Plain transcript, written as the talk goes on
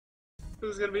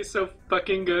This is gonna be so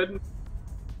fucking good.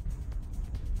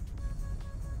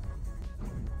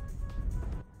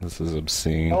 This is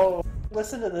obscene. Oh,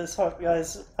 listen to this,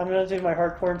 guys. I'm gonna do my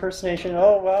hardcore impersonation.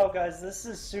 Oh wow, guys, this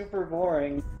is super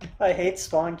boring. I hate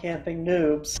spawn camping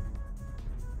noobs.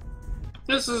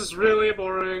 This is really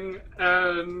boring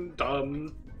and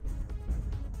dumb.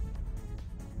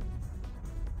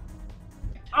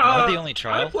 Not the only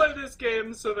trial. I play this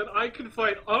game so that I can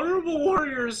fight honorable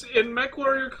warriors in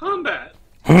MechWarrior combat.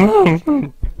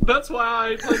 That's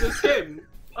why I play this game.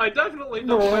 I definitely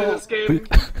don't play this game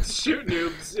to shoot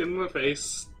noobs in the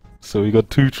face. So we got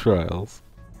 2 trials.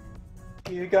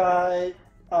 You got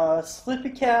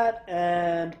Slippy Cat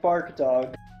and Bark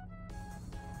Dog.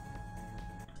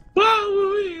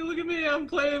 Whoa, look at me, I'm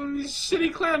playing these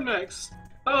shitty clan mechs.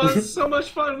 Oh, it's so much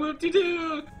fun,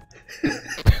 whoop-de-doo!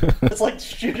 It's like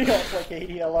shooting off like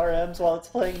 80 LRMs while it's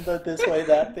playing the this way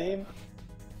that theme.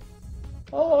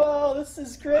 Oh wow, this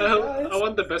is great, guys! I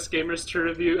want the best gamers to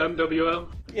review MWL.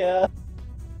 Yeah.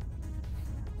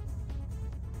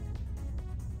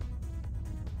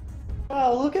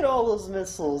 Wow, look at all those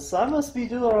missiles. I must be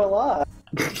doing a lot.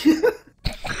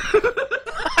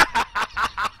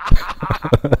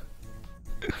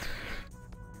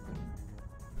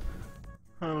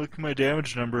 Oh, look at my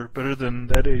damage number. Better than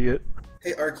that idiot.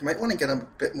 Hey, Ark, you might want to get a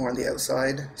bit more on the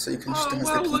outside so you can just Oh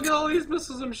demonstrate wow, look peek. at all these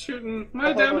missiles I'm shooting. My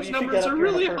Hold on, damage you should numbers get up are here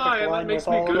in the really perfect high and that line makes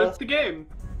with me all good of at us. the game.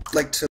 Like to